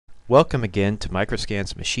Welcome again to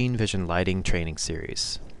Microscan's Machine Vision Lighting Training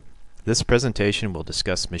Series. This presentation will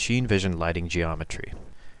discuss machine vision lighting geometry.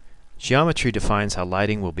 Geometry defines how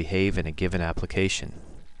lighting will behave in a given application.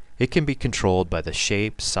 It can be controlled by the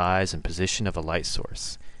shape, size, and position of a light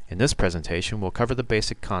source. In this presentation, we'll cover the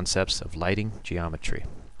basic concepts of lighting geometry.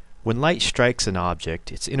 When light strikes an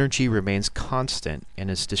object, its energy remains constant and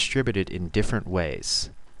is distributed in different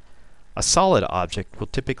ways. A solid object will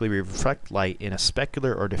typically reflect light in a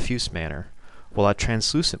specular or diffuse manner, while a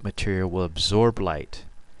translucent material will absorb light.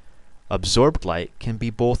 Absorbed light can be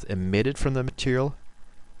both emitted from the material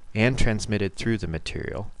and transmitted through the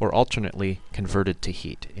material, or alternately converted to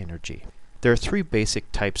heat energy. There are three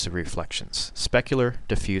basic types of reflections: specular,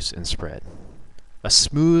 diffuse, and spread. A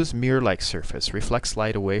smooth mirror-like surface reflects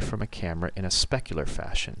light away from a camera in a specular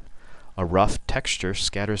fashion. A rough texture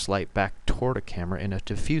scatters light back toward a camera in a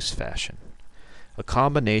diffuse fashion. A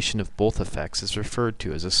combination of both effects is referred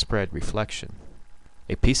to as a spread reflection.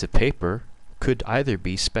 A piece of paper could either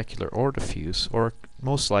be specular or diffuse, or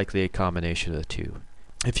most likely a combination of the two.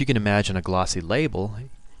 If you can imagine a glossy label,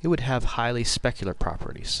 it would have highly specular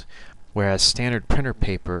properties, whereas standard printer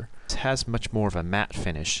paper has much more of a matte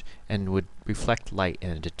finish and would reflect light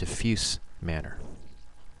in a diffuse manner.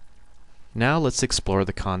 Now let's explore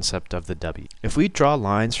the concept of the W. If we draw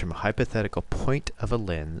lines from a hypothetical point of a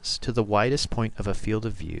lens to the widest point of a field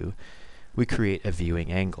of view, we create a viewing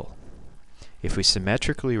angle. If we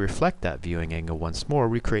symmetrically reflect that viewing angle once more,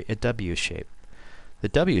 we create a W shape. The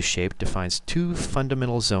W shape defines two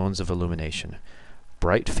fundamental zones of illumination: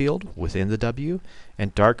 bright field within the W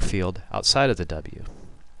and dark field outside of the W.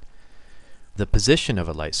 The position of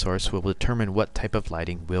a light source will determine what type of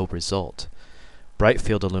lighting will result. Bright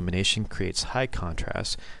field illumination creates high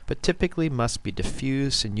contrast, but typically must be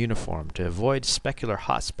diffuse and uniform to avoid specular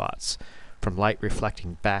hotspots from light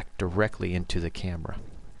reflecting back directly into the camera.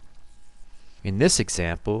 In this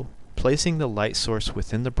example, placing the light source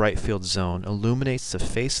within the bright field zone illuminates the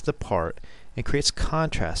face of the part and creates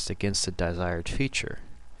contrast against the desired feature.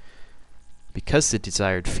 Because the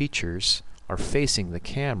desired features are facing the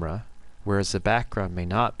camera, whereas the background may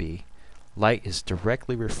not be, light is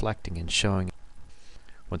directly reflecting and showing.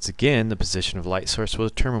 Once again, the position of light source will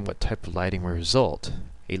determine what type of lighting will result.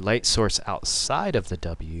 A light source outside of the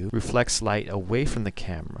W reflects light away from the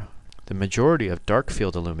camera. The majority of dark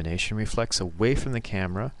field illumination reflects away from the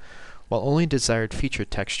camera, while only desired feature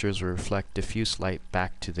textures will reflect diffuse light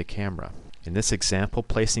back to the camera. In this example,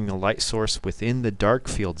 placing the light source within the dark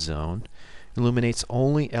field zone illuminates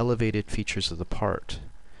only elevated features of the part.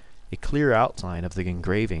 A clear outline of the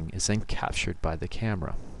engraving is then captured by the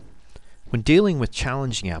camera. When dealing with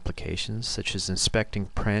challenging applications, such as inspecting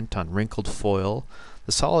print on wrinkled foil,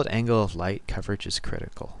 the solid angle of light coverage is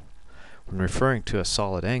critical. When referring to a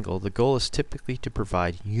solid angle, the goal is typically to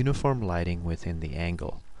provide uniform lighting within the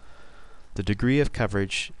angle. The degree of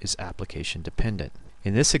coverage is application dependent.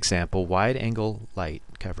 In this example, wide-angle light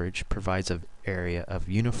coverage provides an area of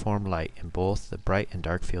uniform light in both the bright and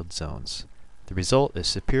dark field zones. The result is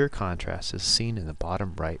superior contrast as seen in the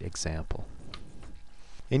bottom right example.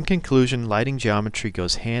 In conclusion, lighting geometry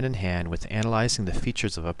goes hand in hand with analyzing the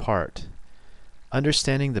features of a part.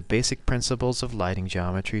 Understanding the basic principles of lighting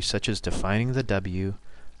geometry, such as defining the W,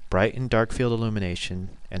 bright and dark field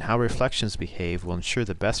illumination, and how reflections behave, will ensure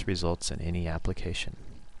the best results in any application.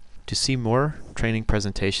 To see more training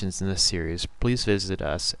presentations in this series, please visit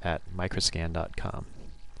us at microscan.com.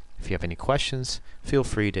 If you have any questions, feel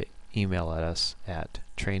free to email us at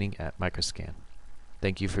training@microscan.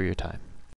 Thank you for your time.